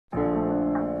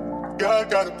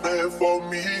God got a plan for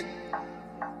me,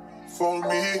 for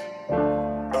me.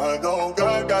 I know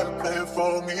God got a plan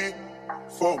for me,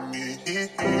 for me.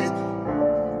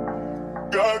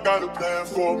 God got a plan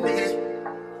for me,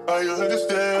 I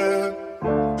understand.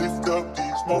 Lift up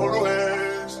these mortal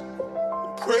hands,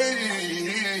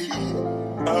 pray.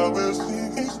 I will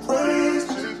sing His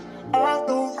praises. I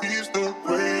know He's the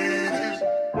greatest.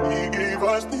 He gave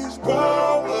us this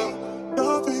power,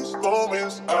 now these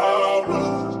moments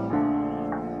ours.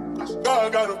 'Cause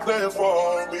God got a plan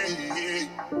for me.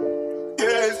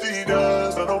 Yes, He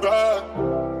does. I know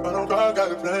God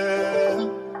got a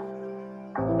plan.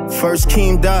 First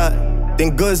Keem died,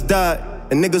 then Goods died,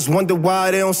 and niggas wonder why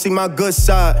they don't see my good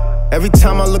side. Every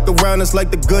time I look around, it's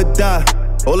like the good die.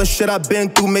 All the shit I've been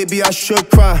through, maybe I should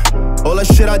cry. All the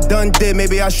shit I done did,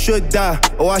 maybe I should die.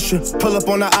 Or I should pull up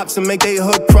on the ops and make they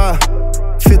hood cry.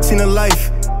 15 to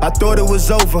life, I thought it was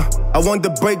over. I wanted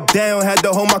to break down, had to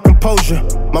hold my composure.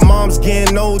 My mom's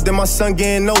getting old and my son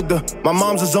getting older. My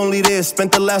mom's was only there,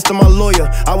 spent the last of my lawyer.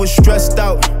 I was stressed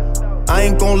out, I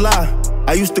ain't gon' lie.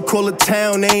 I used to call the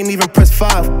town, they ain't even press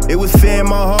 5. It was fear in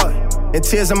my heart and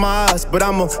tears in my eyes, but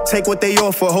I'ma take what they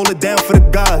offer, hold it down for the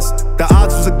guys. The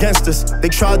odds was against us, they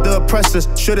tried to oppress us.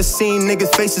 Should've seen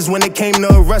niggas' faces when they came to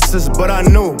arrest us, but I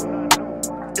knew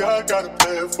God got a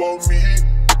plan for me,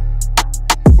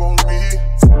 for me.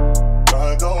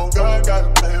 I know God got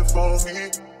a plan for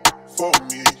me, for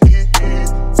me.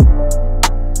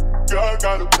 God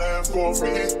got a plan for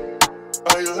me,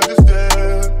 I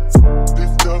understand.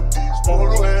 Lift up these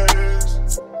mortal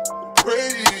hands, pray.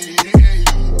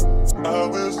 I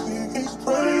will sing His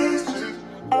praises.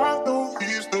 I know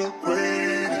He's the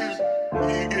greatest.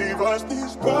 He gave us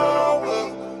this power,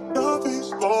 now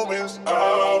these moments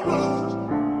ours.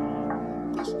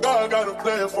 'Cause God got a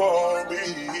plan for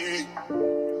me.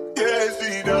 Yes,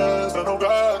 He does. I know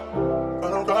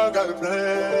God got a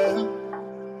plan.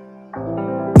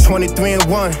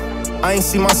 23-1, I ain't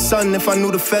see my son. If I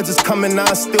knew the feds is coming,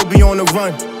 I'd still be on the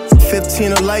run.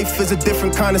 15 of life is a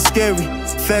different kind of scary.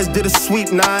 Feds did a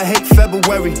sweep, now I hate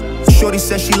February. Shorty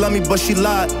said she love me, but she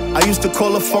lied. I used to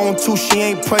call her phone too, she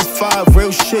ain't pressed 5.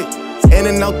 Real shit, in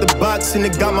and out the box, and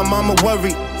it got my mama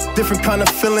worried. Different kind of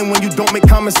feeling when you don't make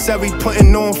commissary.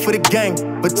 Putting on for the gang,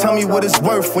 but tell me what it's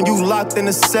worth when you locked in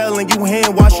a cell and you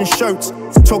hand washing shirts.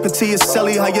 Talking to your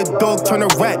celly how your dog turned a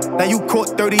rat. Now you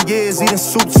caught 30 years eating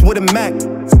soups with a Mac.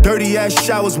 Dirty ass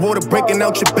showers, water breaking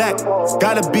out your back.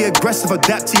 Gotta be aggressive,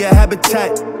 adapt to your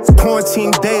habitat.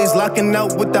 Quarantine days, locking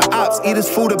out with the ops. Eat his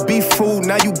food or beef food,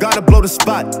 now you gotta blow the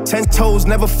spot. 10 toes,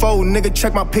 never fold, nigga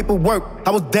check my paperwork.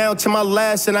 I was down to my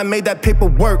last and I made that paper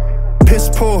work. Piss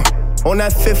poor, on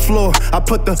that 5th floor. I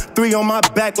put the 3 on my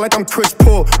back like I'm Chris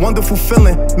Paul. Wonderful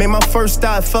feeling, made my first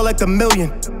die, felt like $1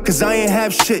 million. Cause I ain't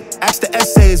have shit, ask the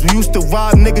essays. We used to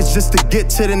rob niggas just to get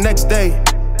to the next day.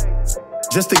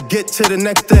 Just to get to the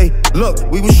next day. Look,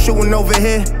 we was shooting over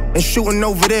here and shooting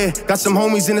over there. Got some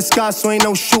homies in the sky, so ain't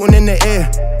no shooting in the air.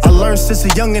 I learned since a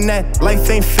youngin' that life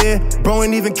ain't fair. Bro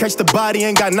ain't even catch the body,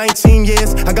 ain't got 19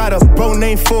 years. I got a bro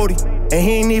named 40, and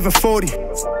he ain't even 40.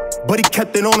 But he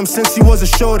kept it on him since he was a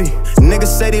shorty.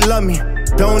 Niggas say they love me,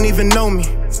 don't even know me.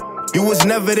 You was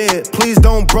never there, please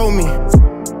don't bro me.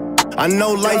 I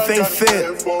know life ain't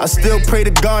fair, I still pray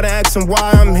to God and ask him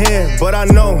why I'm here. But I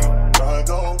know,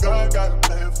 God got a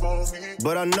plan for me.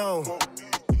 but I know